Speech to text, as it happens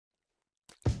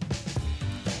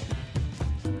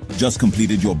just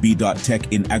completed your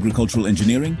B.Tech in agricultural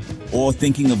engineering, or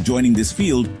thinking of joining this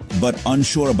field but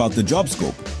unsure about the job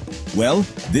scope? Well,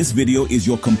 this video is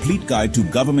your complete guide to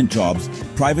government jobs,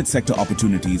 private sector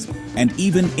opportunities, and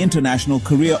even international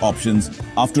career options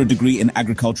after a degree in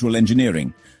agricultural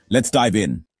engineering. Let's dive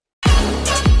in.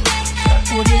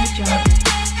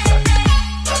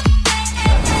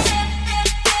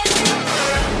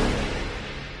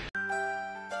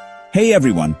 Hey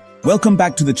everyone, welcome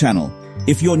back to the channel.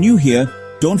 If you're new here,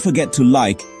 don't forget to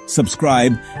like,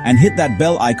 subscribe, and hit that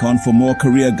bell icon for more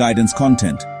career guidance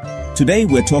content. Today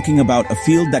we're talking about a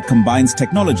field that combines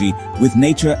technology with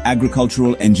nature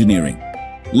agricultural engineering.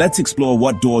 Let's explore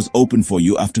what doors open for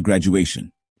you after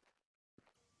graduation.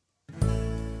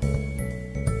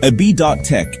 A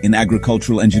B.Tech in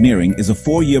agricultural engineering is a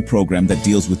 4-year program that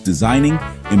deals with designing,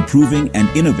 improving, and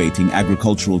innovating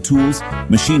agricultural tools,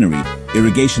 machinery,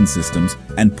 irrigation systems,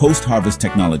 and post-harvest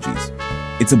technologies.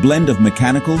 It's a blend of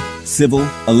mechanical, civil,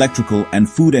 electrical, and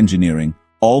food engineering,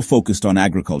 all focused on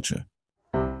agriculture.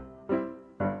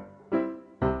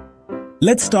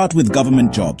 Let's start with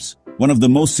government jobs, one of the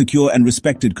most secure and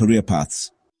respected career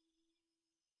paths.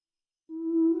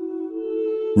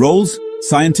 Roles: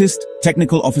 scientist,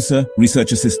 technical officer,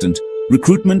 research assistant.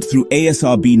 Recruitment through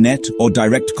ASRB net or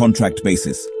direct contract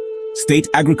basis. State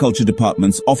agriculture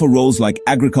departments offer roles like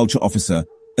agriculture officer,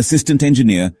 assistant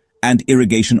engineer, and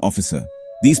irrigation officer.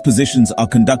 These positions are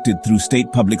conducted through state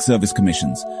public service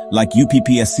commissions like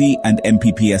UPPSC and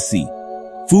MPPSC.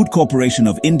 Food Corporation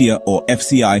of India or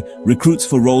FCI recruits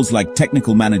for roles like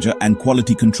technical manager and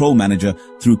quality control manager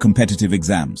through competitive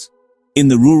exams. In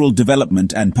the rural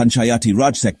development and Panchayati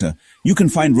Raj sector, you can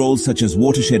find roles such as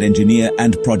watershed engineer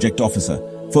and project officer,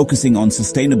 focusing on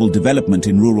sustainable development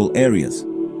in rural areas.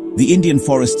 The Indian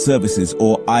Forest Services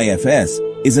or IFS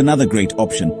is another great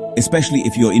option, especially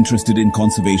if you're interested in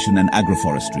conservation and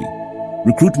agroforestry.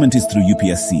 Recruitment is through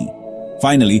UPSC.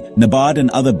 Finally, NABARD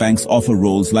and other banks offer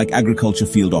roles like agriculture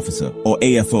field officer or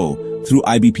AFO through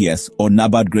IBPS or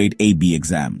NABARD grade AB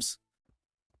exams.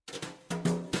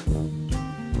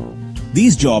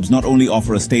 These jobs not only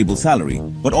offer a stable salary,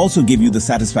 but also give you the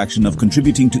satisfaction of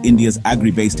contributing to India's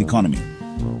agri-based economy.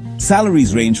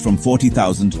 Salaries range from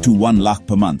 40,000 to 1 lakh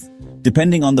per month,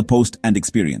 depending on the post and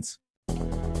experience.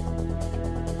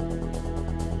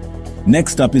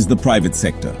 Next up is the private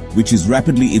sector, which is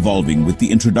rapidly evolving with the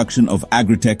introduction of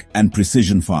agri-tech and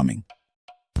precision farming.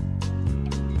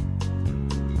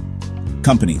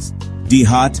 Companies: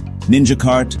 DHAT,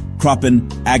 NinjaCart, Cropin,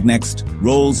 AgNext,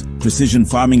 roles: precision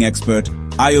farming expert,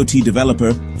 IoT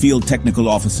developer, field technical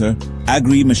officer.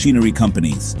 Agri machinery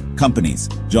companies: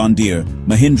 John Deere,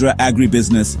 Mahindra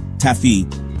Agribusiness, Tafi.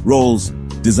 Roles: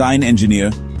 design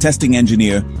engineer, testing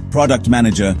engineer, product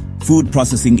manager, food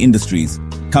processing industries.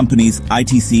 Companies: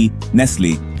 ITC,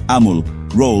 Nestle, Amul.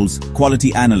 Roles: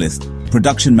 quality analyst,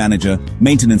 production manager,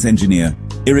 maintenance engineer.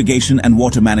 Irrigation and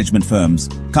water management firms.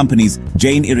 Companies: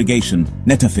 Jain Irrigation,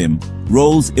 Netafim.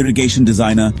 Roles: irrigation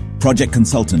designer, project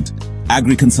consultant,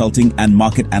 agri consulting and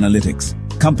market analytics.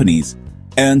 Companies: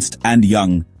 Ernst &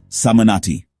 Young,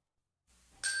 Samanati.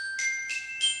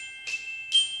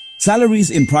 Salaries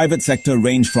in private sector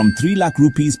range from 3 lakh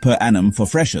rupees per annum for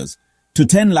freshers to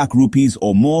 10 lakh rupees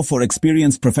or more for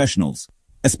experienced professionals,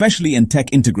 especially in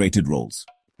tech-integrated roles.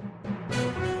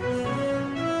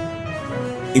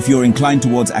 If you're inclined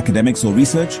towards academics or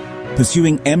research,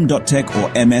 pursuing M.Tech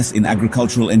or MS in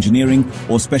agricultural engineering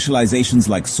or specializations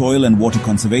like soil and water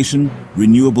conservation,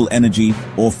 renewable energy,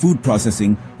 or food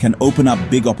processing can open up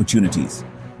big opportunities.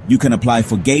 You can apply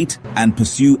for GATE and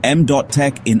pursue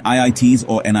M.Tech in IITs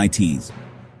or NITs.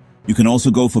 You can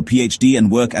also go for PhD and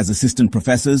work as assistant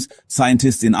professors,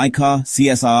 scientists in ICAR,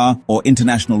 CSIR, or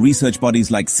international research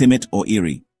bodies like CIMMIT or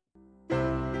IRI.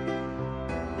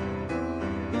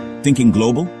 Thinking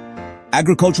global?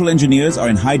 Agricultural engineers are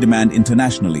in high demand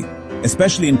internationally,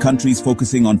 especially in countries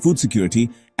focusing on food security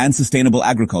and sustainable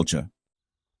agriculture.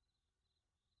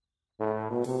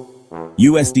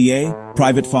 USDA,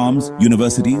 private farms,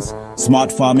 universities,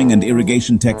 smart farming and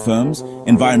irrigation tech firms,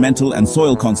 environmental and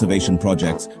soil conservation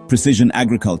projects, precision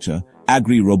agriculture,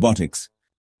 agri-robotics,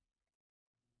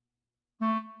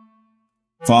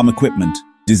 farm equipment,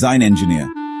 design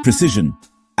engineer, precision,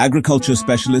 agriculture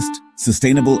specialist,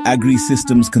 sustainable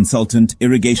agri-systems consultant,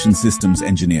 irrigation systems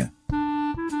engineer.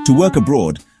 To work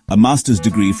abroad, a master's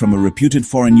degree from a reputed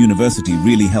foreign university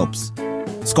really helps.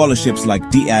 Scholarships like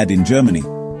DAD in Germany,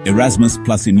 Erasmus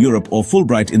Plus in Europe or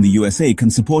Fulbright in the USA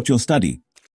can support your study.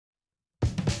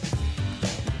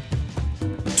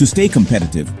 To stay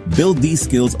competitive, build these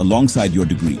skills alongside your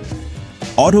degree.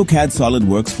 AutoCAD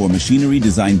SolidWorks for machinery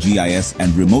design, GIS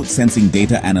and remote sensing,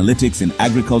 data analytics in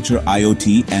agriculture,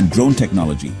 IoT and drone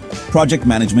technology, project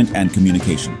management and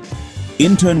communication.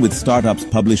 Intern with startups,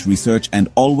 publish research and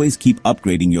always keep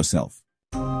upgrading yourself.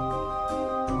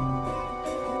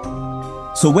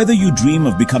 So whether you dream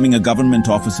of becoming a government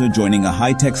officer, joining a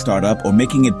high-tech startup or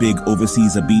making it big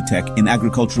overseas, a B.Tech in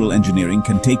agricultural engineering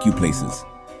can take you places.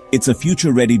 It's a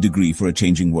future-ready degree for a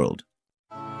changing world.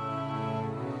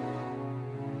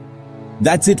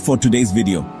 That's it for today's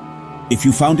video. If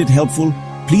you found it helpful,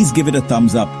 please give it a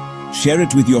thumbs up, share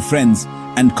it with your friends,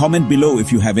 and comment below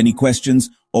if you have any questions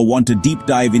or want a deep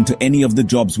dive into any of the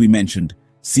jobs we mentioned.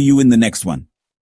 See you in the next one.